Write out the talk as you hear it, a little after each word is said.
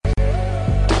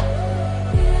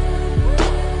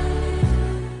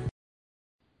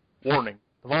Warning.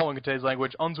 The following contains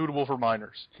language unsuitable for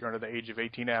minors. If you're under the age of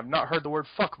 18 and have not heard the word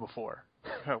fuck before.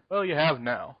 Well, you have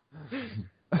now.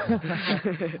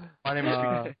 My name is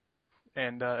Speedy,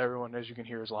 and everyone, as you can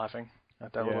hear, is laughing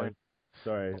at that little...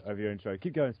 Sorry, over your intro.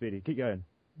 Keep going, Speedy. Keep going.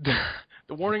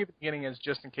 The warning at the beginning is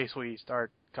just in case we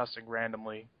start cussing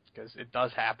randomly, because it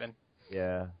does happen.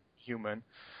 Yeah. Human.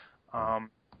 So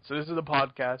this is a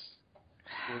podcast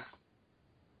with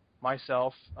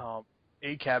myself,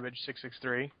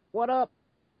 ACabbage663. What up?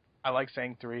 I like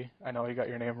saying 3. I know you got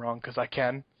your name wrong, because I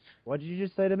can. What did you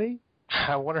just say to me?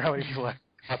 I wonder how many people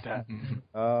got that.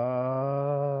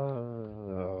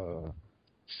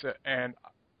 So, and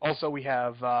also we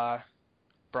have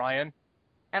Brian.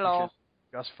 Hello.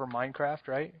 Just for Minecraft,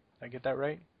 right? Did I get that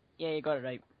right? Yeah, you got it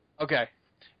right. Okay.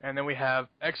 And then we have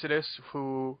Exodus,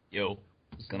 who is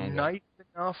nice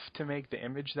enough to make the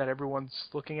image that everyone's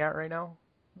looking at right now.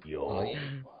 Yo.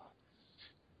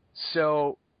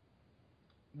 So,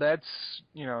 that's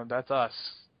us.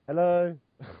 Hello.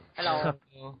 Hello.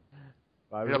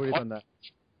 Right, we've already done that.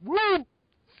 Woo!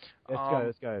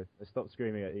 Let's go. Let's stop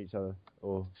screaming at each other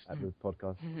or at the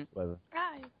podcast, whatever.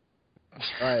 Hi.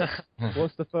 Right.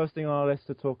 What's the first thing on our list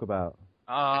to talk about?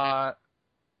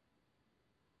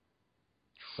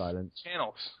 Silence.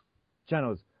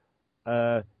 Channels.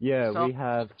 Yeah, we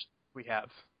have.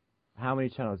 How many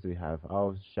channels do we have?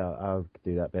 I'll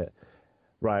do that bit.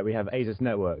 Right, we have Azus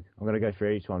Network. I'm going to go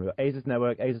through each one. We've got Azus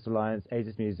Network, Azus Alliance,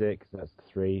 Azus Music, so that's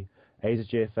 3. Azus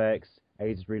GFX,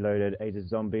 Azus Reloaded, Azus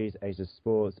Zombies, Azus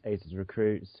Sports, Azus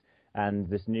Recruits, and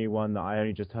this new one that I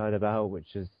only just heard about,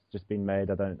 which has just been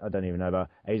made. I don't even know about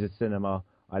Azus Cinema.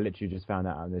 I literally just found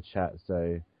that out in the chat.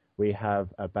 So we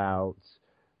have about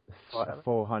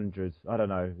 400. I don't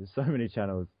know. There's so many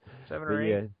channels. 7 or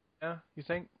 8. Yeah, you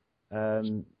think?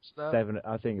 7.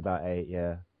 I think about 8.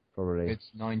 Yeah, probably. It's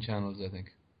 9 channels, I think.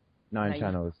 9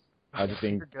 channels. I just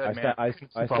think I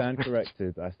stand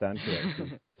corrected. I stand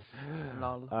corrected.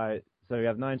 Alright, so we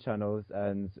have 9 channels,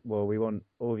 and well, we want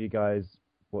all of you guys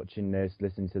watching this,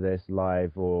 listening to this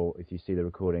live, or if you see the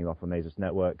recording off on Azus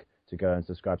Network, to go and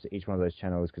subscribe to each one of those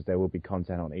channels, because there will be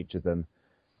content on each of them,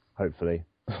 hopefully.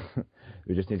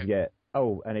 We just need to get...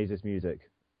 Oh, and Azus Music.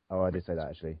 Oh, I did say that,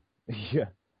 actually. Yeah,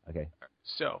 okay.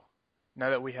 So, now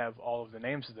that we have all of the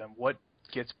names of them, what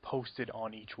gets posted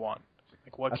on each one?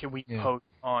 Like, what can we post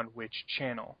on which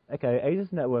channel? Okay,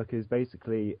 Azus Network is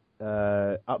basically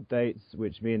updates,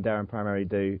 which me and Darren primarily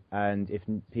do, and if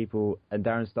people... And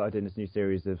Darren started in this new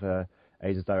series of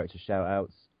Azus Director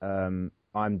shout-outs.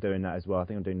 I'm doing that as well. I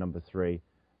think I'm doing number 3.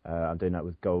 I'm doing that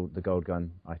with the Gold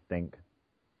Gun, I think.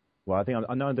 Well,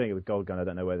 I know I'm doing it with Gold Gun. I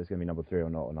don't know whether it's going to be number 3 or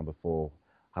not, or number 4.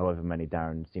 However many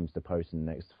Darren seems to post in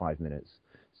the next 5 minutes.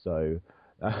 So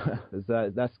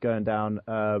that's going down.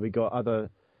 We got other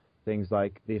things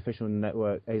like the official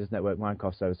network, Azus Network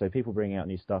Minecraft server. So people bringing out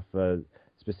new stuff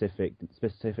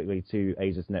specifically to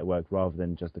Azus Network rather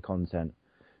than just the content.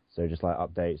 So just like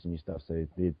updates and new stuff. So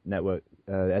the network,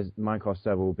 as Minecraft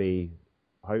server will be,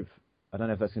 I don't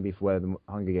know if that's going to be for where the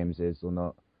Hunger Games is or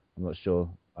not. I'm not sure.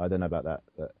 I don't know about that.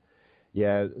 But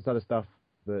yeah, there's other stuff.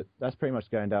 But that's pretty much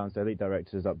going down. So Elite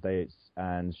Directors, updates,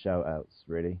 and shout-outs,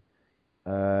 really.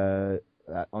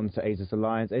 Onto Azus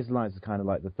Alliance. Azus Alliance is kind of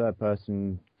like the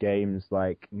third-person games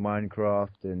like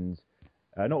Minecraft and...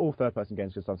 not all third-person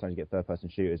games, because sometimes you get third-person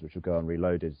shooters which will go on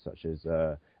Reloaded, such as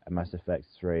Mass Effect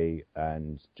 3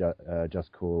 and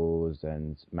Just Cause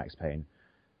and Max Payne.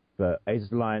 But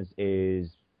Azus Alliance is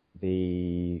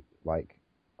the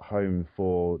home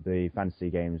for the fantasy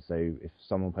games. So if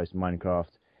someone posted Minecraft,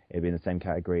 it'd be in the same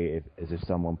category as if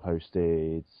someone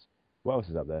posted... What else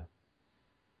is up there?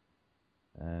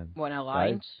 What, an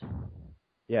Alliance?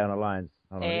 Yeah, an Alliance.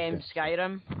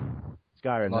 Skyrim.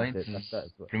 Skyrim, Alliance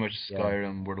that's what, pretty much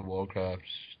Skyrim, World of Warcraft,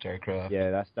 StarCraft.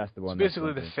 Yeah, that's the one. So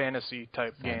basically the fantasy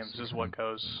type games is what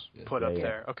goes put up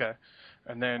there. Okay.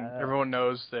 And then everyone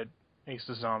knows that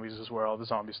Azus Zombies is where all the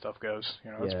zombie stuff goes.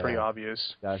 It's pretty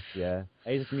obvious.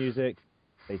 Azus Music,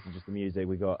 basically just the music.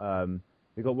 We got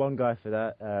one guy for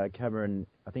that, Cameron,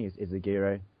 I think it's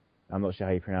Izagiro. I'm not sure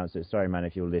how you pronounce it. Sorry, man,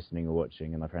 if you're listening or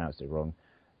watching and I pronounced it wrong.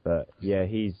 But yeah,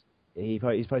 he's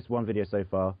posted one video so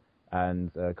far,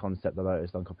 and Concept the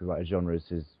Lotus Uncopyrighted Genres,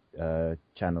 his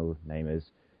channel name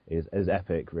is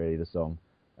epic, really, the song.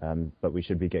 But we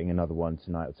should be getting another one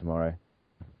tonight or tomorrow.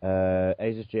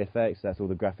 Azus GFX, that's all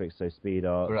the graphics, so speed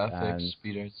art.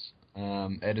 Speed arts.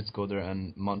 Edits go there,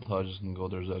 and montages can go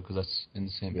there as well, because that's in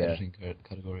the same editing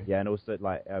category. Yeah, and also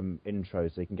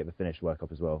intros, so you can get the finished work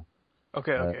up as well.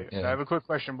 Okay. I have a quick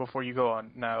question before you go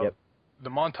on. Now, the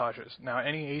montages. Now,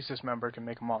 any Azus member can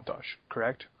make a montage,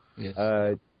 correct? Yes.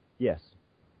 Yes.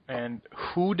 And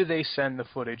who do they send the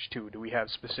footage to? Do we have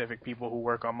specific people who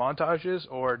work on montages,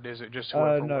 or is it just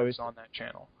whoever works on that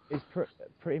channel? It's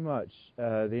pretty much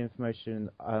the information.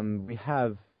 We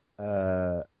have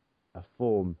a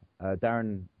form.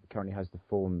 Darren currently has the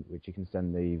form which you can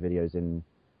send the videos in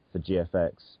for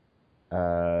GFX.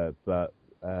 But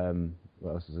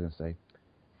what else was I going to say?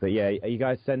 But yeah, you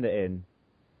guys send it in.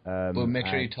 But make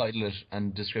sure you title it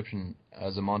and description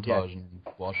as a montage and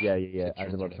what. Yeah,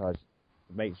 as a montage.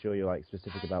 Make sure you're like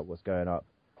specific about what's going up.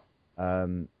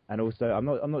 And also, I'm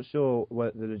not sure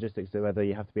what the logistics are, whether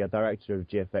you have to be a director of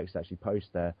GFX to actually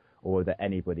post there, or whether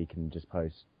anybody can just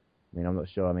post. I mean, I'm not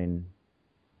sure. I mean,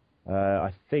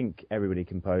 I think everybody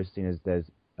can post, seeing as there's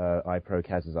iPro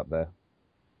Kaz is up there.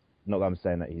 Not that I'm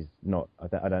saying that he's not.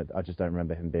 I just don't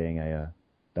remember him being a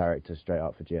director straight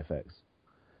up for GFX.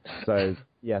 So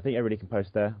yeah, I think everybody can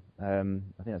post there. I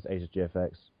think that's Azus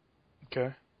GFX.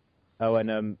 Okay. Oh,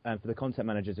 and for the content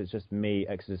managers, it's just me,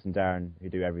 Exodus, and Darren who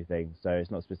do everything. So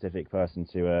it's not a specific person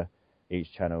to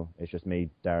each channel. It's just me,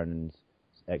 Darren, and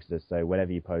Exodus. So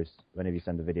whenever you post, whenever you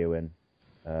send a video in,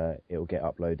 it will get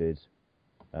uploaded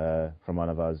from one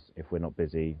of us if we're not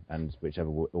busy, and whichever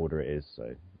order it is.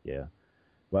 So yeah.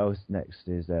 What else next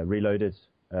is Reloaded.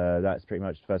 That's pretty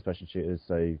much first-person shooters.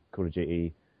 So Call of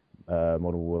Duty,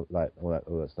 Modern War, like all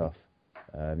that stuff.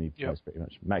 You post pretty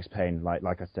much Max Payne.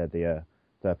 Like I said, the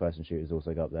third-person shooters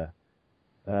also got there.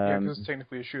 Yeah, because it's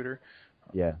technically a shooter.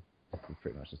 Yeah, it's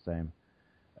pretty much the same.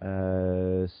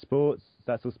 Sports.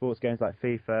 That's all sports games like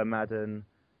FIFA, Madden,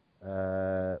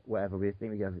 whatever. We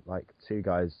think we have like two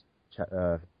guys.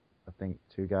 I think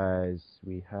two guys.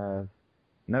 We have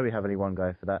only one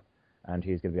guy for that. And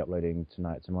he's going to be uploading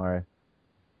tonight, tomorrow.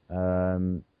 What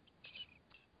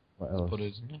else?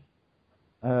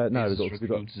 No, we've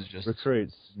got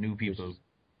recruits. New people.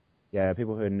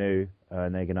 People who are new,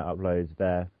 and they're going to upload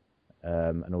there.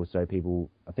 And also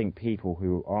people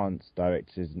who aren't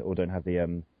directors or don't have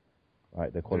the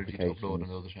the qualifications. To upload on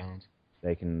other channels.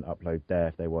 They can upload there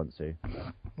if they want to.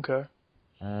 Okay.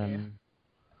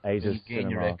 Azus gain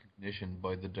your recognition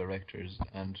by the directors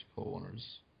and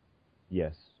co-owners.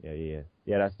 Yes, yeah.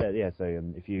 That's it. Yeah, so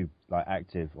if you like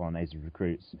active on Azus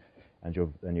Recruits, and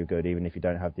you're good, even if you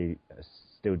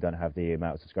still don't have the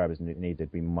amount of subscribers needed,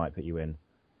 we might put you in.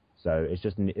 So it's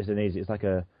like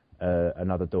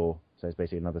another door. So it's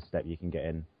basically another step you can get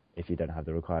in if you don't have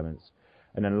the requirements.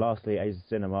 And then lastly, Azus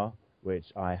Cinema,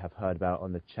 which I have heard about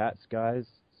on the chats, guys.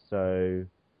 So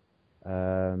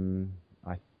I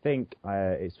think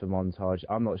it's for montage.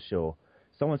 I'm not sure.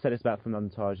 Someone said it's about for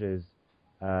montages.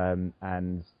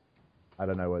 And I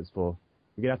don't know what it's for.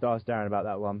 We're gonna have to ask Darren about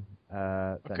that one.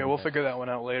 Okay, we'll figure that one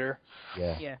out later.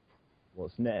 Yeah.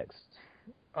 What's next?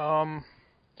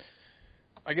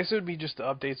 I guess it would be just the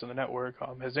updates on the network.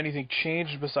 Has anything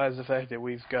changed besides the fact that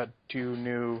we've got 2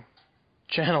 new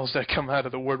channels that come out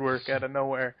of the woodwork out of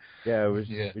nowhere? Yeah, we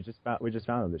just found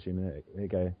them literally a minute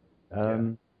ago. I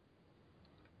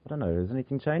don't know. Has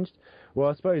anything changed? Well,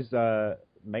 I suppose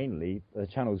mainly the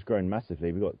channel's grown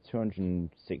massively. We've got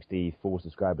 264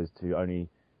 subscribers to only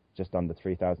just under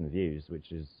 3,000 views,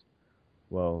 which is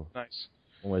nice.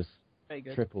 Almost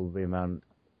triple the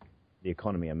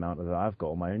economy amount that I've got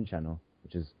on my own channel,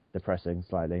 which is depressing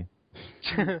slightly.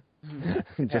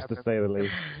 Just to say the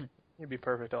least. You'd be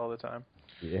perfect all the time.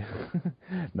 Yeah.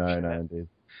 No, indeed.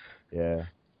 Yeah.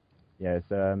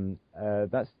 So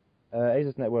that's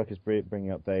Azus Network is bringing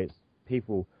updates.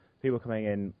 People coming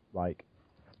in like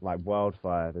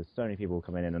wildfire. There's so many people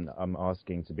coming in, and I'm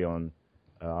asking to be on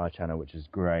our channel, which is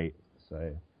great. So,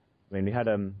 I mean, we had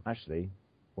actually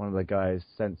one of the guys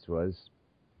sent to us,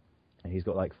 and he's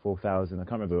got like 4,000. I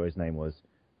can't remember what his name was.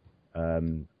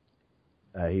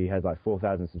 He had like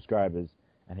 4,000 subscribers,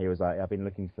 and he was like, "I've been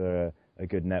looking for a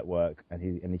good network," and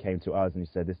he came to us and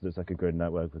he said, "This looks like a good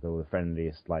network with all the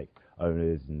friendliest like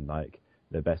owners and like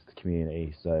the best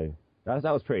community." So that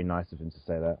was pretty nice of him to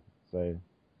say that. So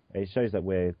it shows that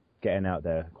we're getting out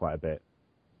there quite a bit.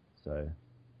 So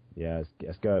yeah,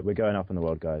 let's go. We're going up in the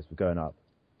world, guys. We're going up.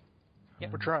 Yeah,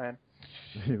 we're trying.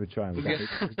 We're trying.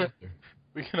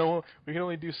 We can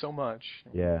only do so much.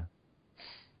 Yeah.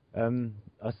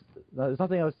 There's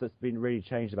nothing else that's been really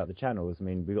changed about the channels. I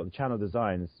mean, we've got the channel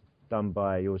designs done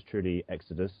by yours truly,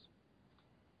 Exodus.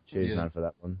 Cheers, man, for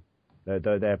that one.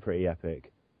 They're pretty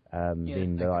epic. I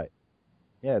mean, they're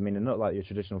not like your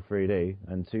traditional 3D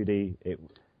and 2D.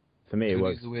 For me, it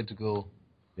works. 2D is the way to go.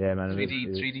 Yeah, man.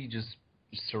 3D just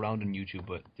surrounding YouTube,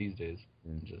 but these days,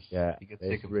 you get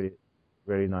sick of really,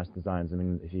 really nice designs. I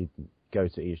mean, if you go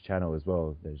to each channel as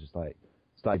well, they're just like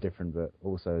slightly different, but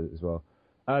also as well.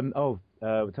 I'll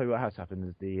tell you what has happened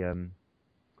is the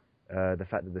the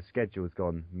fact that the schedule's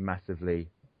gone massively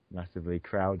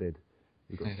crowded.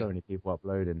 We've got so many people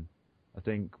uploading. I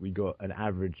think we got an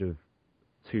average of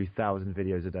 2,000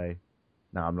 videos a day.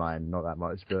 No, I'm lying, not that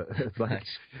much, but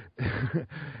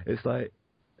it's like,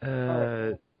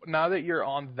 now that you're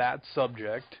on that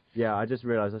subject, yeah, I just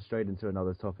realised I strayed into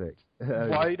another topic.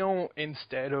 Why don't,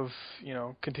 instead of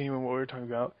continuing what we were talking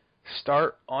about,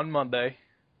 start on Monday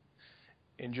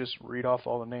and just read off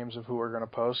all the names of who are going to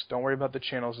post. Don't worry about the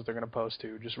channels that they're going to post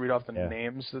to. Just read off the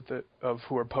names of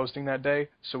who are posting that day,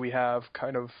 so we have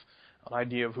kind of an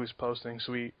idea of who's posting.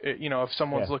 So we, if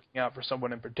someone's looking out for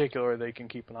someone in particular, they can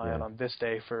keep an eye out on this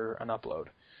day for an upload.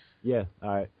 Yeah,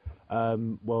 all right.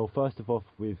 Well, first of all,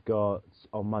 we've got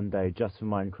on Monday Just for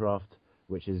Minecraft,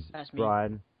 which is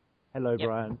Brian. Hello,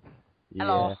 Brian.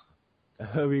 Hello.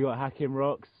 Yeah. We got Hacking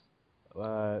Rocks.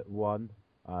 One.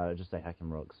 Just say Hacking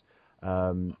Rocks.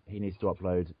 He needs to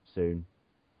upload soon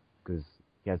because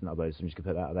he hasn't uploaded, so I'm just gonna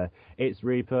put that out there. It's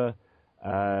Reaper.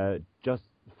 Just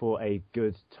for a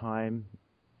good time.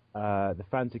 The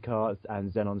Frantic Arts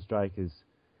and Xenon Strikers.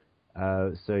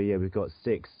 So yeah, we've got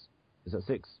 6. Is that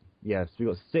 6? Yes, we've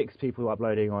got 6 people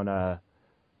uploading on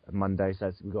Monday.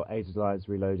 So we've got Azus Alliance,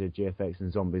 Reloaded, GFX,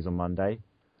 and Zombies on Monday.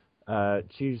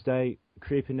 Tuesday,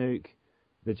 Creeper Nuke,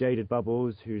 the Jaded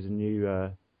Bubbles, who's a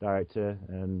new director,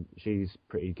 and she's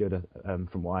pretty good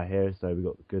from what I hear. So we've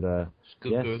got good.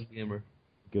 Girl gamer.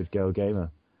 Good girl gamer.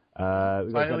 We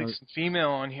got finally some female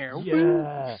on here.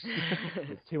 Yeah.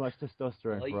 It's too much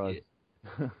testosterone for us.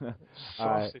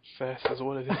 Sausage fest is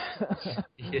what it is.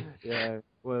 Yeah,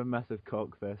 what a massive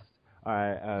cock fest.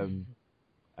 Alright,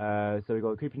 so we've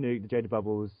got Creeper Nuke, the Jaded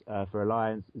Bubbles for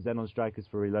Alliance, Xenon Strikers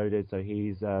for Reloaded, so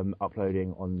he's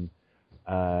uploading on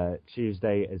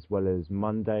Tuesday as well as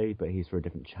Monday, but he's for a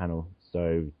different channel.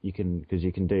 So you can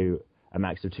do a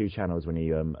max of 2 channels when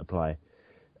you apply.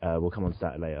 We'll come on to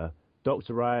that later.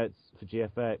 Dr. Riots for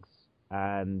GFX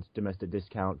and Domestic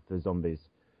Discount for Zombies.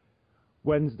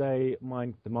 Wednesday,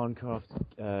 the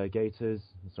Minecraft Gators.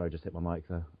 Sorry, I just hit my mic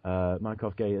there.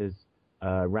 Minecraft Gators,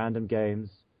 Random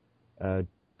Games.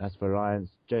 That's for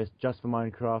Alliance. Just for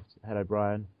Minecraft. Hello,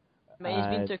 Brian.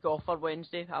 Mine's been took off for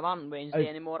Wednesday. I'm not Wednesday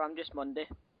anymore. I'm just Monday.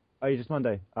 Oh, you're just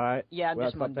Monday. All right. Yeah, I'm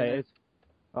just Monday.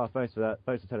 Oh, thanks for that.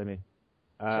 Thanks for telling me.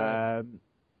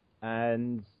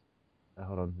 And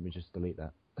hold on, let me just delete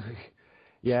that.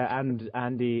 Yeah, and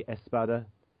Andy Espada.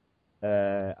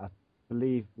 I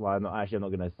believe. Well, I'm not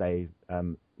going to say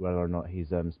whether or not he's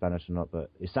Spanish or not,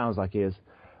 but it sounds like he is.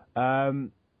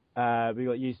 We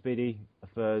got you, Speedy,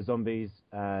 for Zombies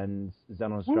and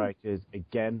Xenon Strikers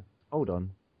again. Hold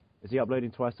on, is he uploading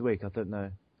twice a week? I don't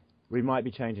know. We might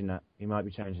be changing that. He might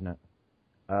be changing that.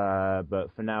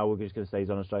 But for now, we're just going to say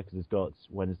Xenon Strikers has got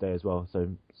Wednesday as well. So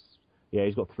yeah,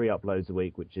 he's got 3 uploads a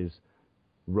week, which is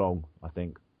wrong, I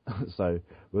think. So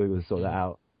we're going to sort that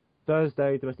out.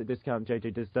 Thursday, Domestic Discount,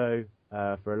 JJ Disdo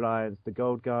for Alliance, The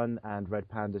Gold Gun and Red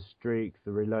Panda Streak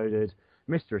for Reloaded,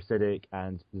 Mr. Acidic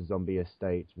and The Zombie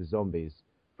Estate for Zombies.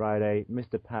 Friday,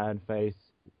 Mr. Panface.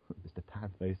 Mr.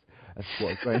 Panface. That's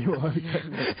what a great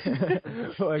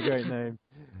what a great name.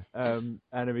 And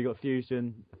then we got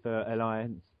Fusion for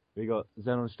Alliance. We got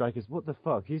Xenon Strikers. What the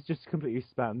fuck? He's just completely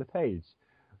spammed the page.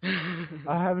 I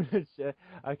haven't.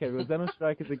 Okay, we got Xenon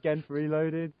Strikers again for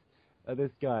Reloaded.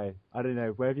 This guy, I don't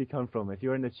know, where have you come from? If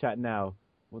you're in the chat now,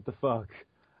 what the fuck?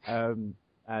 And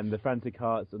the Frantic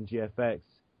Hearts on GFX.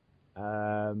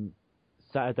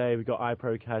 Saturday we got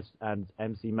iProcast and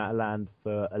MC Mataland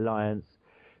for Alliance.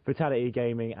 Fatality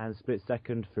Gaming and Split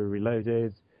Second for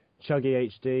Reloaded.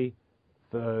 Chuggy HD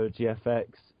for GFX,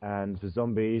 and for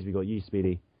Zombies we got you,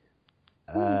 Speedy.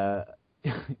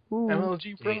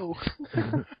 MLG Pro.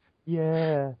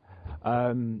 Yeah.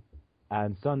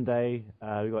 And Sunday,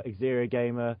 we've got Xeria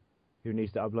Gamer, who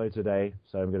needs to upload today,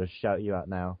 so I'm going to shout you out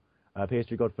now.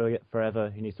 PS3 God Forever,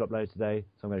 who needs to upload today,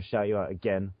 so I'm going to shout you out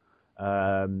again.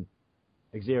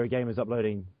 Xeria Gamer's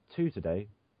uploading 2 today.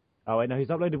 Oh wait, no, he's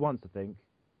uploaded once, I think.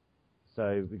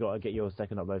 So we've got to get your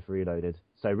second upload for Reloaded.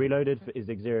 So Reloaded is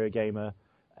Xeria Gamer,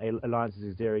 Alliance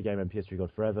is Xeria Gamer, and PS3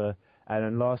 God Forever. And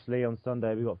then lastly, on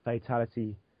Sunday, we've got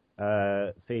Fatality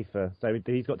FIFA. So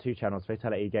he's got 2 channels,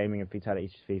 Fatality Gaming and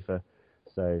Fatality FIFA.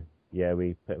 So yeah,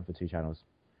 we put him for 2 channels.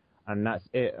 And that's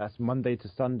it. That's Monday to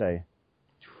Sunday.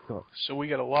 God. So we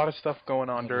got a lot of stuff going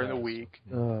on during the week.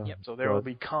 Yep. So there will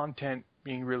be content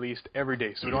being released every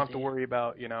day. So we don't have to worry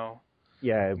about, no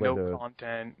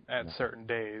content at certain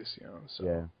days, so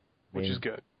yeah. Which is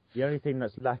good. The only thing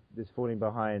that's falling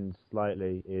behind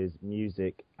slightly is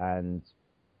music and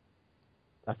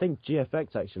I think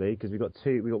GFX actually, because we got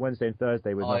Wednesday and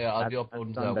Thursday with I'll be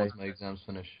uploading that once my exams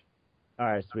finish.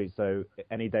 Alright, sweet. So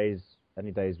any days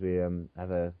any days we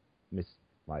have a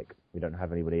we don't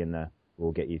have anybody in there,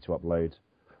 we'll get you to upload.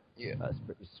 Yeah. That's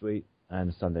pretty sweet.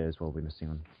 And Sunday as well, we're missing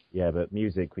on. Yeah, but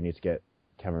music, we need to get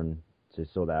Cameron to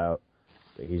sort that out.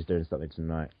 But he's doing something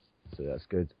tonight, so that's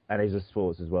good. And he's a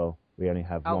sports as well. We only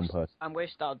have one person. I'm going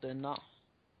to start doing that.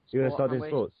 You're going to start doing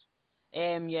sports?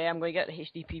 Yeah, I'm going to get the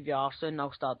HD PVR soon, and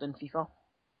I'll start doing FIFA.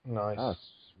 Nice. Oh,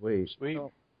 sweet. Sweet.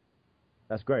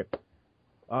 That's great.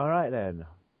 All right, then.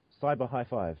 Cyber high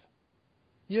five.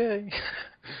 Yay!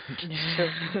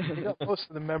 We got most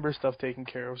of the member stuff taken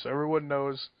care of, so everyone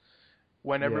knows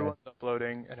when everyone's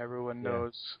uploading, and everyone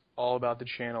knows all about the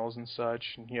channels and such,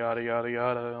 and yada yada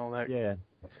yada, and all that. Yeah.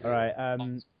 All right.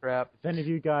 Crap. If any of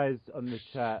you guys on the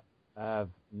chat have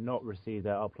not received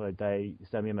their upload day,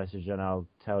 send me a message and I'll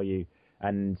tell you.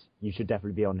 And you should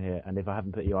definitely be on here. And if I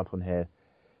haven't put you up on here,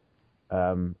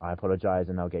 I apologize,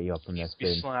 and I'll get you up on there soon.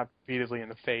 Be slapped repeatedly in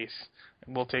the face,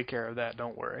 and we'll take care of that.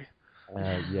 Don't worry.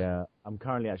 Yeah, I'm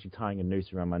currently actually tying a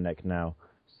noose around my neck now,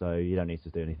 so you don't need to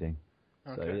do anything.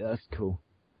 Okay. So yeah, that's cool.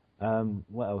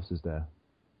 What else is there?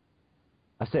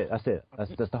 That's it.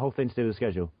 That's the whole thing to do with the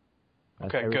schedule.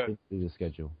 That's Okay, everything good. to do with the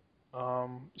schedule.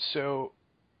 So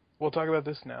we'll talk about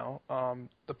this now.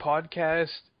 The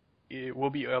podcast, it will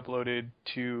be uploaded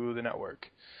to the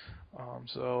network.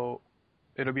 So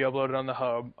it'll be uploaded on the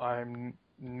hub. I'm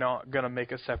not gonna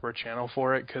make a separate channel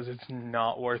for it because it's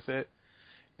not worth it.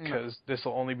 Because this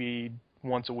will only be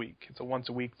once a week. It's a once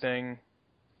a week thing.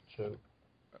 True.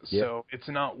 So it's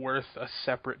not worth a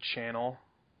separate channel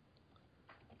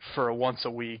for a once a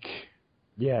week.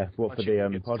 Yeah, for the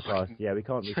podcast? Fucking... Yeah, we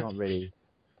can't really.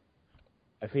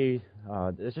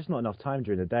 There's just not enough time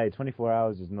during the day. 24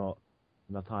 hours is not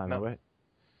enough time. No. Right?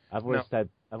 I've always said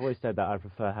that I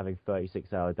prefer having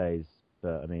 36-hour days,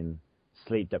 but I mean,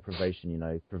 sleep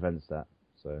deprivation, prevents that.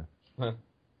 So.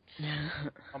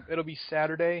 It'll be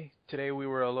Saturday. Today we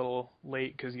were a little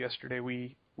late because yesterday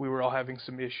we were all having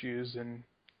some issues and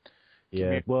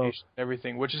communication and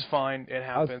everything, which is fine. It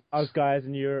happens. Us guys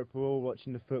in Europe were all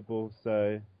watching the football,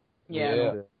 so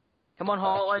yeah. Come on,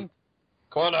 Haaland.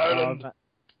 Come on, Ireland.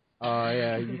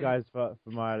 Yeah, you guys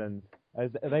from Ireland. Are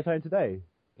they playing today?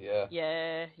 Yeah.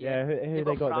 Yeah. Who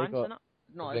they got? France, They got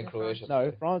No, Croatia.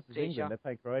 No, France is Croatia. England. They're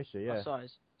playing Croatia. Yeah. Oh, sorry,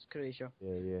 it's Croatia.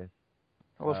 Yeah.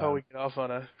 I love how we get off on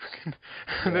a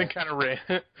and then kind of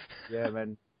rant. Yeah,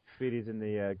 man. Speedy's in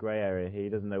the grey area. He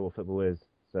doesn't know what football is,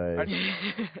 so.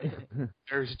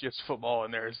 There's just football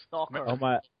and there's soccer.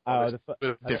 there's a bit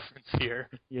of difference here.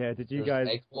 Yeah, did you there's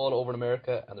guys? Football over in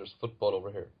America and there's football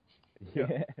over here.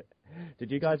 Yeah.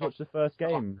 Did you guys watch the first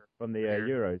game from the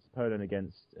Euros? Poland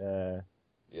against.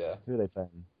 Yeah. Who are they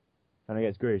playing? Playing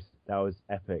against Greece. That was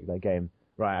epic. That game.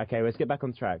 Right, okay, let's get back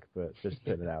on track, but just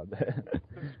putting it out there.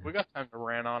 We got time to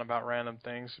rant on about random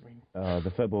things. I mean,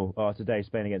 the football. Oh, today,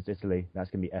 Spain against Italy.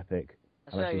 That's going to be epic.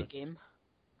 That's a very good game.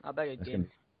 A very good game.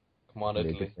 Come on,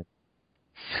 Italy.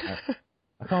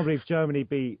 I can't believe Germany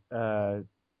beat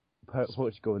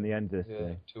Portugal in the end of this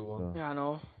day. 2-1. So. Yeah, I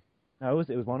know. No, it was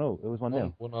 1-0. It was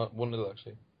 1-0. 1-0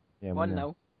 actually. Yeah, 1-0.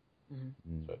 Sorry.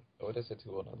 Oh, I did say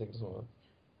 2-1. I think it's 1-0.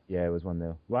 Yeah, it was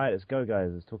 1-0. Right, let's go, guys.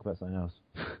 Let's talk about something else.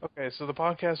 Okay, so the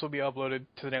podcast will be uploaded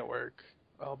to the network.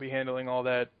 I'll be handling all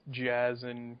that jazz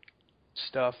and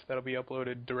stuff that'll be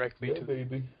uploaded directly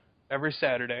to every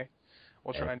Saturday.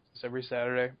 We'll try and do this every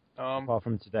Saturday. Apart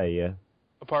from today, yeah.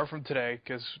 Apart from today,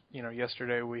 because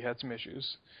yesterday we had some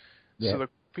issues. Yeah. So the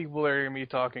people that are going to be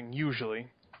talking usually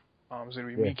is going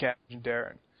to be me, Kat, and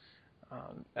Darren.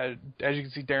 As you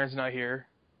can see, Darren's not here.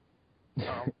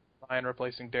 Ryan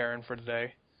replacing Darren for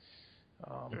today.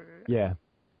 Yeah.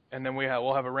 And then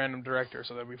we'll have a random director,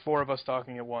 so there'll be 4 of us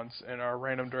talking at once. And our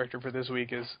random director for this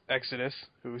week is Exodus,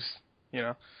 who's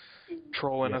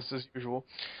trolling us as usual.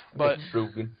 But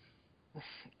broken.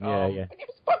 Yeah. My name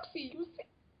is Foxy.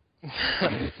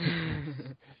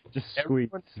 Just squeeze.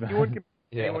 Anyone can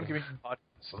be in the podcast.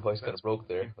 My voice kind of broke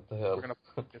there. What the hell? We're gonna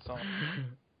put this on.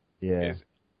 Yeah.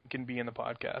 Can be in the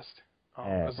podcast.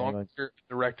 Yeah, as long as you're a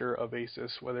director of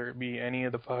Azus, whether it be any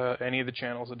of the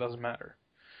channels, it doesn't matter.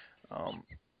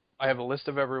 I have a list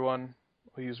of everyone.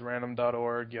 We use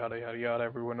random.org, yada yada yada.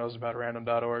 Everyone knows about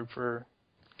random.org for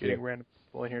getting random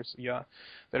people in here. So yeah,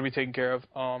 that'll be taken care of.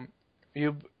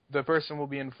 The person will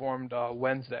be informed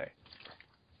Wednesday.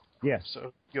 Yes.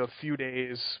 So you have a few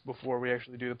days before we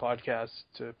actually do the podcast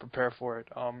to prepare for it.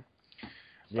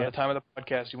 By the time of the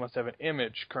podcast, you must have an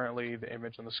image. Currently, the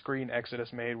image on the screen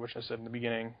Exodus made, which I said in the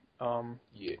beginning,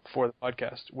 for the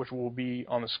podcast, which will be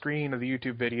on the screen of the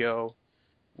YouTube video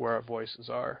where our voices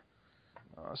are.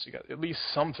 So you got at least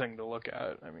something to look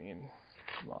at. I mean,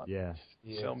 come on. Yeah.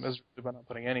 So miserable by not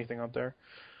putting anything up there.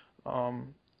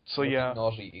 Nothing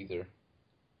naughty either.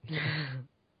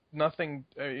 Nothing.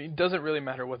 It doesn't really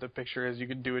matter what the picture is. You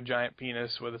could do a giant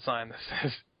penis with a sign that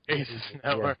says Azus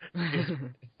Network.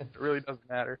 It really doesn't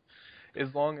matter. As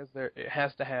long as it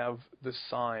has to have the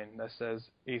sign that says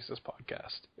Azus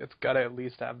Podcast. It's got to at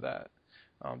least have that.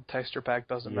 Texture pack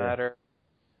doesn't matter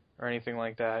or anything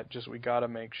like that. Just we got to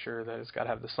make sure that it's got to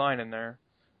have the sign in there,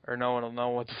 or no one will know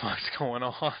what the fuck's going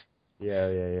on.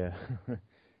 Yeah.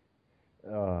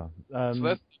 So that's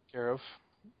taken care of.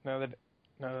 Now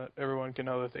that everyone can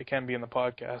know that they can be in the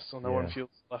podcast, so no one feels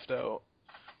left out.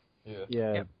 Yeah.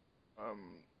 Yep.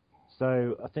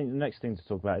 So I think the next thing to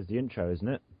talk about is the intro, isn't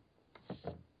it?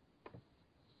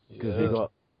 Because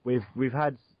we've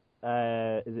had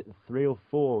is it 3 or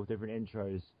 4 different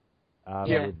intros?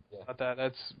 About that.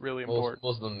 That's really important.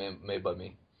 Most of them made by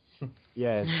me.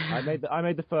 Yeah, I made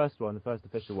the first one, the first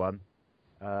official one.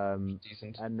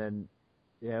 Decent. And then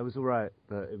it was all right,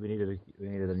 but we needed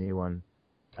a new one.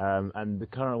 And the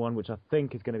current one, which I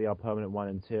think is going to be our permanent one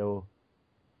until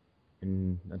I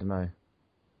don't know.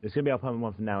 It's going to be our permanent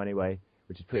one for now anyway,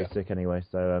 which is pretty sick anyway.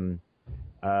 So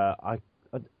I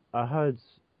heard.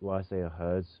 Well, I say I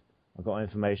heard. I got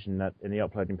information that in the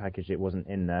uploading package it wasn't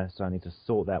in there, so I need to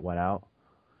sort that one out.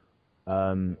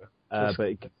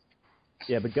 But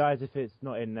guys, if it's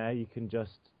not in there, you can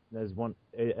just there's one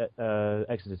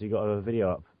Exodus. You got a video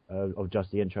up of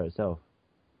just the intro itself.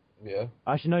 Yeah.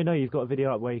 Actually, no. You've got a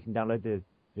video up where you can download the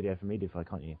video from Mediafire,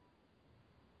 can't you?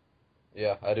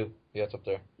 Yeah, I do. Yeah, it's up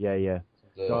there. Yeah.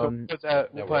 We'll put that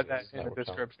in the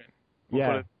description. We'll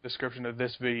put a description of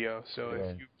this video, so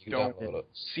if you don't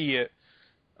see it,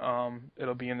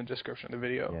 it'll be in the description of the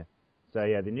video. Yeah.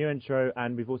 So the new intro,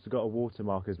 and we've also got a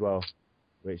watermark as well,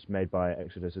 which is made by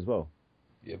Exodus as well.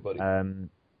 Yeah, buddy.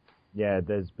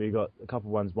 We got a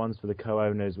couple ones. One's for the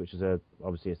co-owners, which is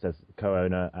obviously it says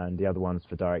co-owner, and the other one's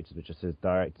for directors, which just says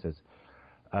directors.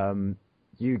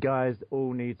 You guys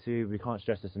all need to. We can't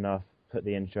stress this enough. Put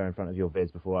the intro in front of your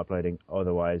vids before uploading,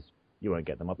 otherwise you won't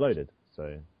get them uploaded.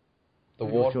 So the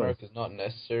watermark is not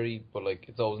necessary, but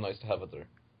it's always nice to have it there.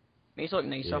 Makes it look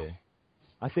nicer. Yeah.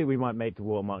 I think we might make the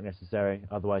watermark necessary,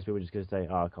 otherwise people are just going to say,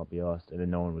 I can't be asked, and then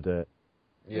no one will do it.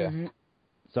 Yeah. Mm-hmm.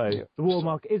 So the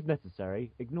watermark is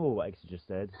necessary. Ignore what Exy just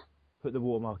said. Put the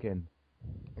watermark in.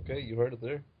 Okay, you heard it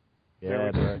there.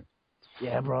 Yeah, bro.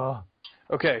 Yeah, bro.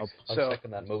 Okay, I'll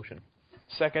second that motion.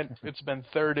 Second, it's been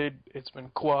thirded, it's been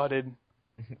quadded.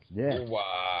 Yeah.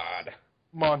 Quad.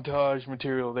 Montage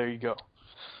material, there you go.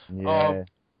 Yeah.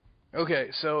 Okay,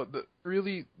 so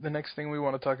the next thing we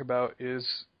want to talk about is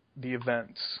the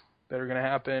events that are going to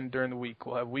happen during the week.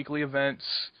 We'll have weekly events.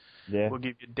 Yeah. We'll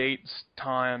give you dates,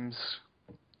 times,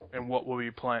 and what we'll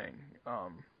be playing.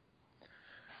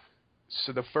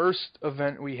 So the first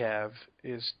event we have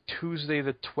is Tuesday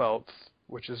the 12th,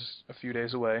 which is a few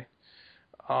days away.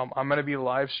 I'm going to be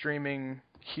live streaming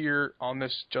here on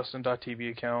this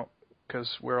Justin.tv account because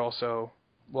we're also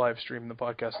live streaming the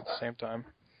podcast at the same time.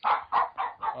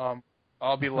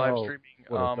 I'll be live streaming.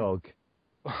 What a dog.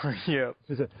 Yeah.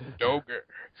 Dogger.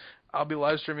 I'll be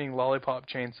live streaming Lollipop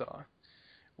Chainsaw,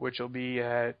 which will be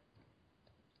at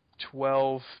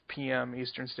 12 p.m.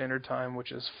 Eastern Standard Time,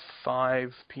 which is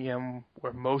 5 p.m.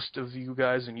 where most of you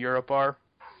guys in Europe are.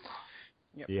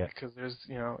 Yep. Yeah. Because there's,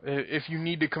 if you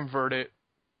need to convert it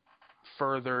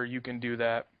further, you can do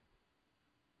that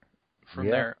from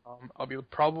there. I'll be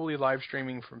probably live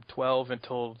streaming from 12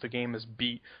 until the game is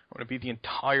beat. I'm going to beat the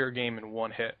entire game in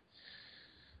one hit.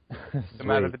 No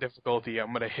matter the difficulty, I'm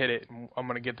going to hit it. I'm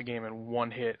going to get the game in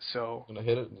one hit. So I'm going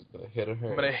to hit it. I'm going to hit it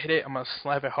hard. I'm going to hit it. I'm going to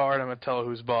slap it hard. I'm going to tell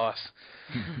who's boss.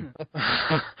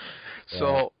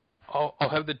 So I'll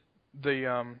have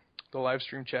the live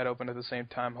stream chat open at the same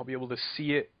time. I'll be able to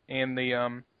see it and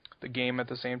the game at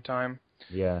the same time.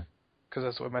 Yeah. Because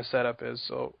that's what my setup is.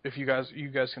 So if you guys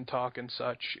can talk and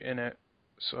such in it,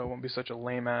 so it won't be such a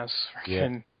lame ass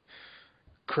freaking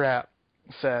crap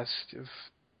fest of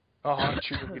a hot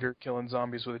cheerleader killing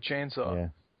zombies with a chainsaw. Yeah.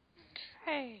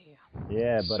 Hey.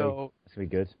 Yeah, buddy. So that's gonna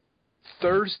be good.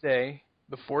 Thursday,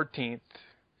 the 14th,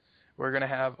 we're gonna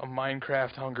have a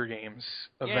Minecraft Hunger Games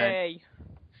event. Yay.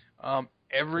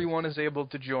 Everyone is able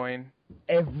to join.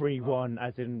 Everyone,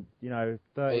 as in 30 it's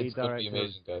directors. It's gonna be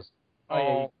amazing, guys.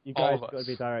 You guys got to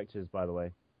be directors, by the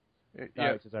way.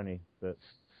 Directors only, but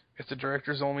it's a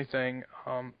directors only thing.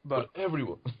 But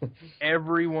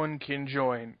everyone can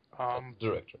join.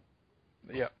 Director.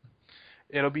 Yeah,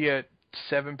 it'll be at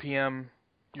 7 p.m.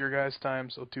 your guys' time,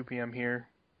 so 2 p.m. here.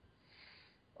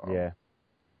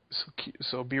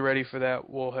 So be ready for that.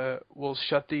 We'll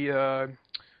shut the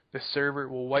server.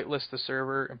 We'll whitelist the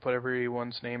server and put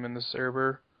everyone's name in the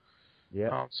server.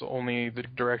 Yeah. So only the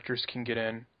directors can get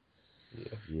in.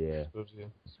 Yeah.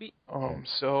 Sweet.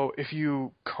 So if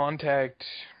you contact,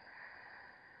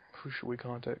 who should we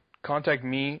contact? Contact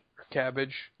me or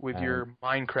Cabbage with your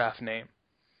Minecraft name.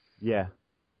 Yeah.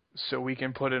 So we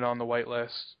can put it on the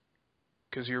whitelist.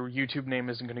 Because your YouTube name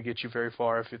isn't going to get you very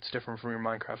far if it's different from your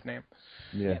Minecraft name.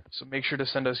 Yeah. So make sure to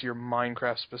send us your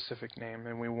Minecraft specific name,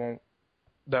 and we won't.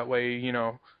 That way,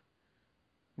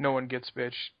 no one gets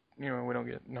bitched. We don't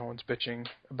get no one's bitching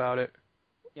about it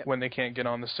when they can't get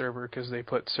on the server because they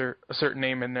put a certain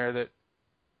name in there that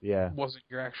wasn't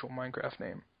your actual Minecraft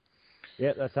name.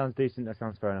 Yeah, that sounds decent. That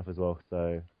sounds fair enough as well.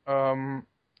 So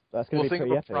that's we'll think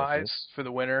of a prize for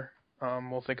the winner.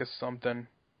 We'll think of something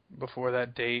before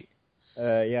that date.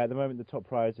 At the moment the top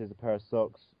prize is a pair of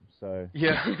socks. So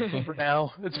yeah, for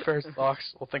now it's a pair of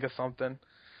socks. We'll think of something.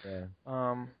 Yeah.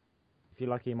 If you're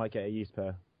lucky, you might get a used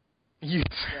pair.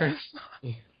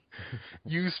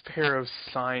 Used pair of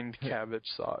signed Cabbage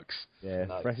socks. Yeah,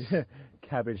 nice.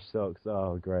 Cabbage socks.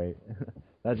 Oh, great!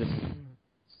 That just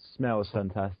smells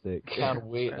fantastic. Can't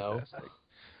wait now.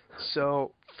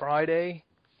 So Friday,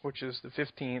 which is the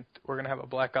 15th, we're gonna have a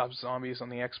Black Ops Zombies on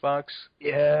the Xbox.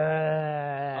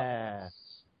 Yeah.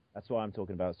 That's what I'm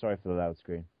talking about. Sorry for the loud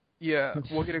screen. Yeah,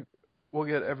 we'll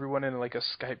get everyone in like a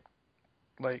Skype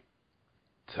type.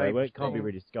 It can't be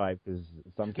really Skype because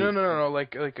some people. No,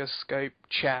 like a Skype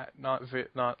chat, not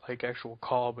like actual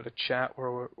call, but a chat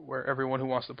where everyone who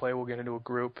wants to play will get into a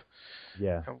group.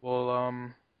 Yeah. And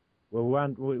we'll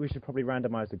we should probably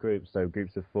randomize the groups, so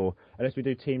groups of 4, unless we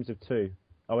do teams of 2.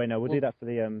 Oh wait, no, we'll do that for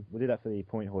the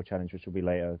point haul challenge, which will be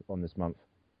later on this month.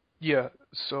 Yeah,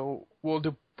 so we'll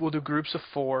do groups of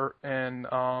 4, and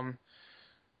I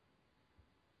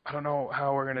don't know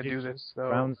how we're gonna do this though.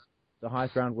 Rounds, the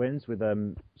highest round wins with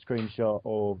screenshot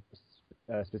or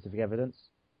specific evidence.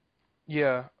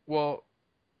 Yeah, well,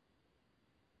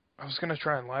 I was gonna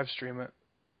try and live stream it.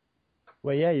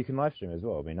 Well, yeah, you can live stream it as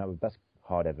well. I mean, that's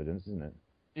hard evidence, isn't it?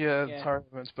 Yeah, it's hard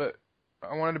evidence, but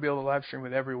I wanted to be able to live stream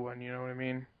with everyone. You know what I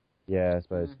mean? Yeah, I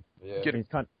suppose. Yeah. I mean,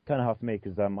 it's kind of hard for me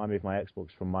because I moved my Xbox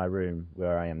from my room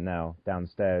where I am now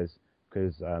downstairs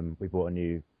because we bought a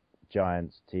new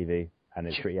giant TV and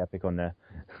it's pretty epic on there.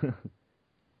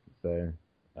 So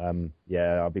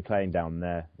I'll be playing down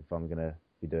there if I'm gonna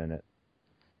be doing it.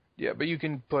 Yeah, but you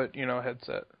can put a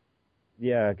headset.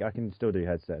 Yeah, I can still do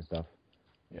headset stuff.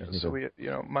 Yeah, so we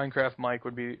Minecraft mic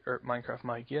would be Minecraft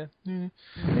mic, yeah.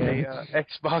 A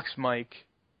Xbox mic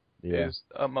is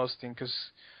utmost thing because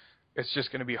it's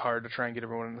just going to be hard to try and get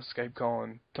everyone in the Skype call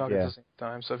and talk at the same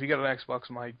time. So if you got an Xbox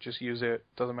mic, just use it.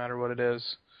 Doesn't matter what it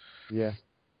is. Yeah.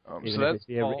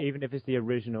 Even if it's the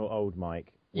original old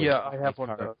mic. Yeah, I have one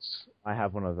of those. I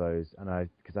have one of those, and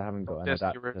because I haven't got an adapter.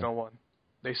 That's the original one.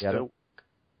 They still.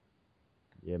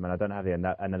 Yeah, man, I don't have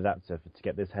an adapter to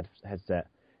get this headset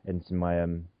into my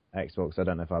Xbox. I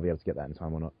don't know if I'll be able to get that in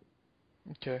time or not.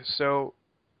 Okay, so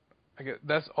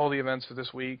that's all the events for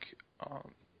this week.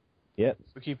 Yep.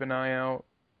 So keep an eye out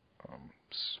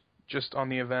just on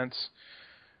the events.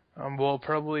 We'll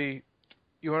probably...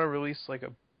 You want to release like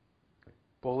a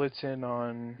bulletin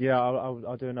on... Yeah,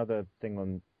 I'll do another thing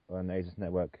on Azus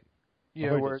Network.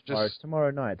 Yeah, we're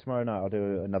tomorrow night I'll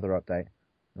do another update.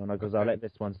 Because I'll let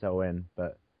this one settle in,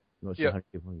 but I'm not sure how many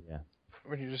people... Yeah.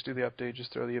 When you just do the update,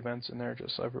 just throw the events in there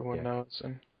just so everyone knows.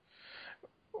 And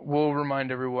we'll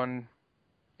remind everyone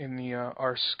in the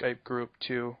our Skype group,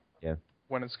 too,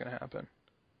 when it's going to happen.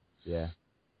 Yeah.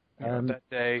 That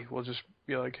day, we'll just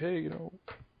be like, hey,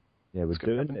 yeah, we're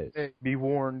doing this. Hey, be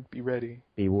warned, be ready.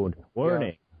 Be warned.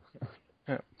 Warning.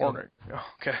 Yeah, warning.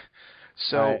 Okay.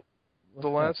 So, the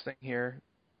last thing here,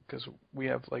 because we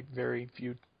have very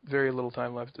little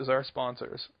time left, is our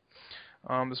sponsors.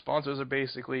 The sponsors are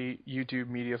basically YouTube,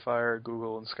 Mediafire,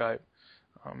 Google, and Skype.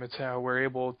 It's how we're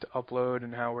able to upload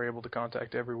and how we're able to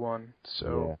contact everyone.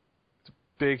 So it's a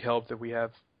big help that we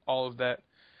have all of that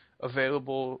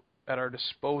available at our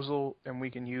disposal, and we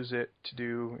can use it to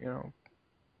do,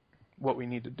 what we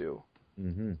need to do.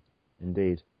 Mm-hmm.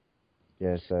 Indeed.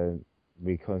 Yeah, so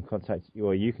we can contact you,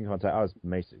 or you can contact us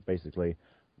basically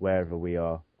wherever we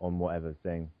are on whatever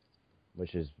thing,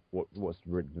 which is what's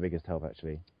the biggest help,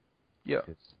 actually. Yeah.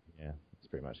 Yeah, that's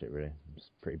pretty much it, really.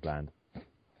 It's pretty bland.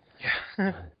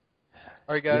 Yeah.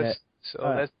 All right, guys. Yeah.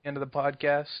 So that's the end of the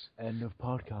podcast. End of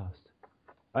podcast.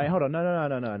 Hey, hold on.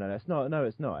 No. It's not. No,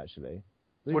 it's not actually.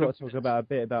 We've got to talk about a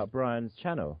bit about Brian's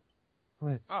channel.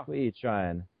 What are you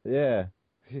trying? Yeah.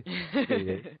 What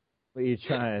are you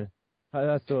trying?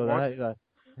 I saw that.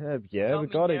 Yeah, we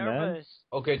got it, man.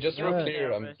 Okay, just real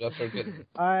clear. I'm just forgetting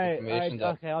information.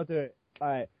 Okay, I'll do it. All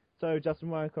right. So, Justin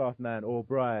Minecraft Man, or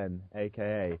Brian,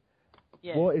 a.k.a.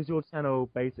 What is your channel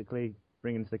basically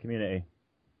bringing to the community?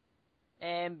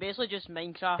 Basically just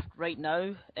Minecraft right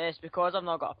now. It's because I've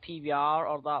not got a PVR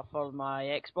or that for my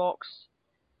Xbox.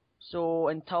 So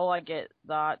until I get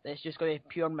that, it's just going to be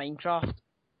pure Minecraft.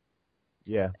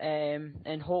 Yeah.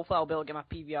 And hopefully I'll be able to get my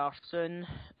PVR soon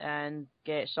and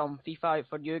get some FIFA out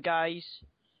for you guys.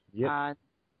 Yep.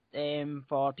 And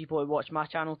for people who watch my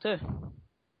channel too.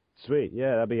 Sweet,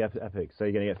 yeah, that'd be epic. So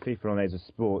you're gonna get FIFA on Azus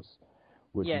Sports,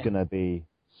 which is gonna be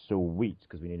sweet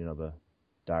because we need another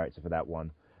director for that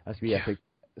one. That's gonna be epic.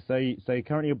 So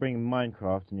currently you're bringing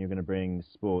Minecraft and you're gonna bring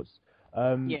sports.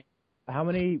 Yeah.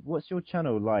 What's your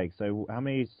channel like? So how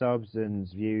many subs and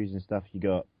views and stuff you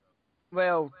got?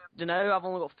 Well, now I've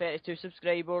only got 32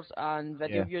 subscribers and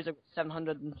video views I've got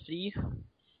 703.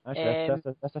 Okay,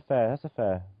 that's a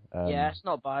fair. Yeah, it's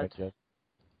not bad.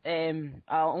 I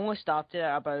only started it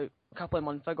about a couple of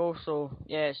months ago, so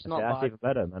yeah, it's not bad. That's even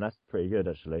better, man. That's pretty good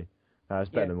actually. It's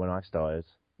better than when I started.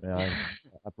 I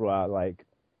brought out like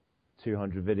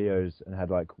 200 videos and had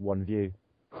like 1 view.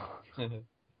 and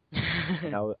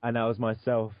that was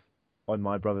myself on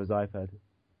my brother's iPad.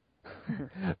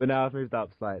 But now I've moved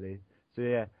up slightly. So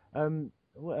yeah.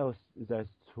 What else is there to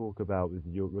talk about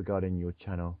regarding your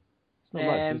channel? It's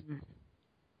not much.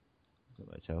 Not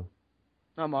much else.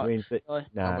 Not much. I mean,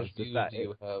 how much views do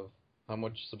you have? How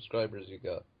much subscribers you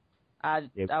got? I've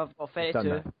got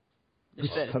 32.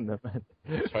 Just done that, man.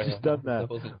 Just done that.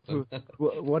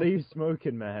 What are you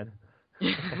smoking, man?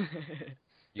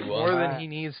 More than he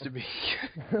needs to be.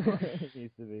 He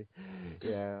needs to be.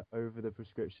 Yeah, over the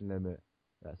prescription limit.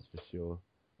 That's for sure.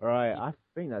 All right, I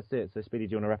think that's it. So, Speedy,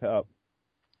 do you want to wrap it up?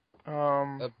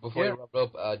 Before you wrap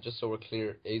it up, just so we're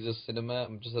clear, Azus Cinema,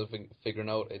 I'm just figuring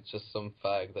out it's just some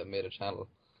fag that made a channel.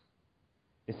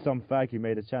 It's some fag who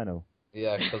made a channel?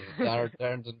 Yeah, because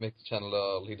Darren didn't make the channel at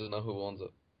all. He doesn't know who owns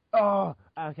it. Oh,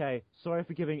 okay. Sorry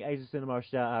for giving Azus Cinema a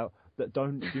shout out.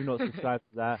 Do not subscribe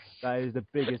to that. That is the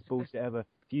biggest bullshit ever.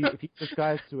 If you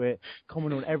subscribe to it,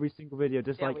 comment on every single video,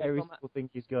 just like every single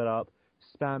thing he's got up,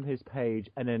 spam his page,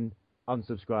 and then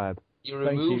unsubscribe. You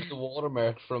removed the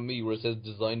watermark from me where it says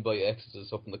designed by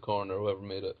Exodus up in the corner, whoever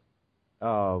made it.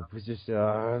 Oh, it's just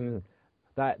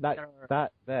that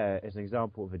there is an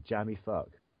example of a jammy fuck.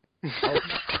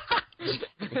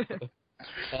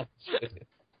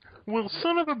 Well,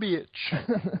 son of a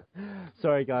bitch.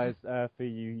 Sorry, guys, for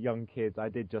you young kids, I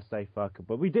did just say fuck,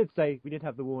 but we did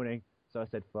have the warning, so I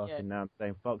said fuck, and now I'm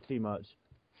saying fuck too much.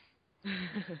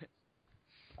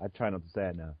 I try not to say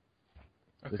it now.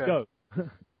 Okay. Let's go.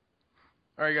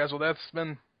 All right, guys. Well, that's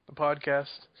been the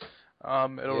podcast.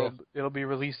 It'll be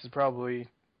released probably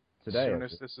today as soon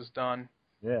as this is done.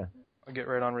 Yeah. I'll get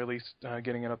right on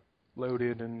getting it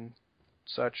uploaded and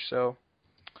such. So,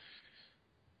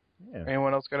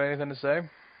 anyone else got anything to say?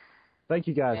 Thank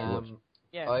you, guys.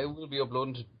 I will be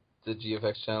uploading to the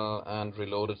GFX channel and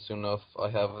Reloaded soon enough. I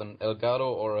have an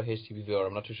Elgato or a HTPVR.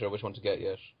 I'm not too sure which one to get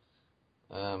yet.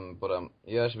 But I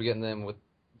should be getting them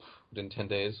within 10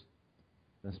 days.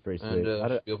 That's pretty sweet. And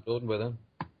should be uploading by then.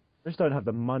 I just don't have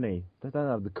the money. I don't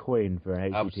have the coin for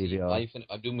an HTPVR.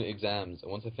 I'm doing my exams,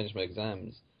 and once I finish my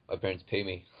exams, my parents pay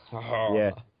me.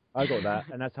 Yeah, I got that,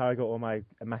 and that's how I got all my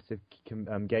massive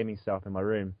gaming stuff in my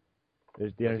room.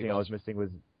 The only thing I was missing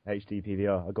was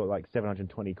HDPVR. I got like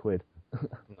 720 quid.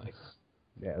 Nice.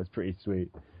 Yeah, it was pretty sweet.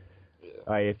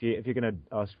 Yeah. If you're gonna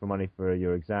ask for money for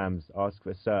your exams, ask for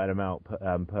a certain amount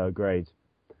per grade.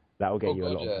 That will get you a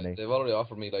lot of money. They've already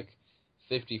offered me like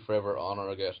 50 for every honour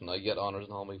I get, and I get honours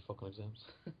in all my fucking exams.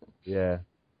 Yeah,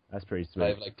 that's pretty sweet. I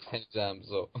have like 10 exams,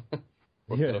 so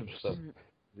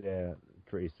yeah,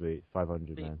 pretty sweet.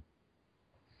 500, man.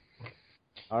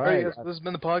 All right, guys, this has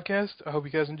been the podcast. I hope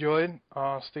you guys enjoyed.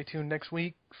 Stay tuned next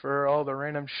week for all the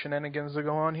random shenanigans that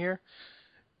go on here.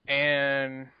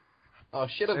 And oh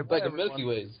shit, a bag of Milky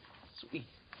Ways. Sweet.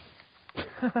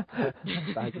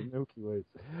 Bag of Milky Ways.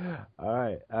 All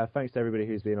right. Thanks to everybody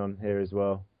who's been on here as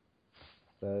well.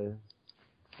 So.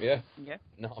 Yeah.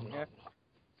 No, I'm not.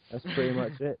 That's pretty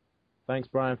much it. Thanks,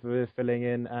 Brian, for filling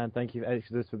in, and thank you,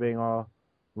 Exodus, for being our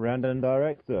random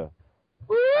director.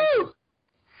 Woo!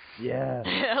 Yeah.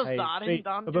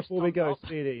 But before we go,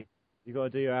 Speedy, you got to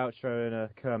do your outro in a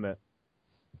Kermit.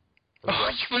 Oh,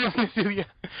 yeah.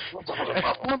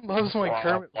 Everyone loves my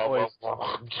Kermit voice.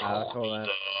 Cool, man.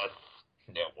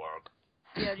 Network.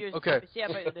 Yeah, okay. Say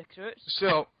about the recruits.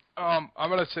 So, I'm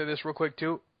gonna say this real quick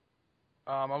too.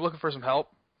 I'm looking for some help.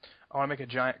 I want to make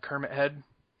a giant Kermit head.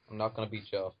 I'm not gonna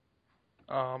beat you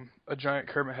off. A giant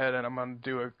Kermit head, and I'm gonna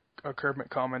do a Kermit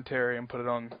commentary and put it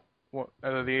on the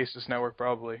Azus network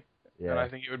probably. Yeah. And I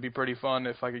think it would be pretty fun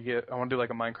if I could I want to do like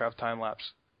a Minecraft time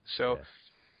lapse. So,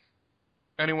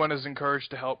 anyone is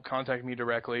encouraged to help. Contact me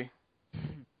directly.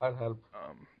 I'll help.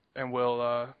 and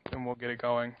we'll get it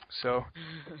going. So,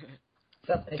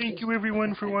 thank you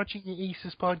everyone for watching the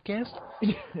Azus podcast.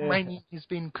 My name has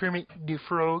been Kermit the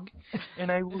Frog,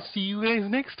 and I will see you guys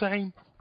next time.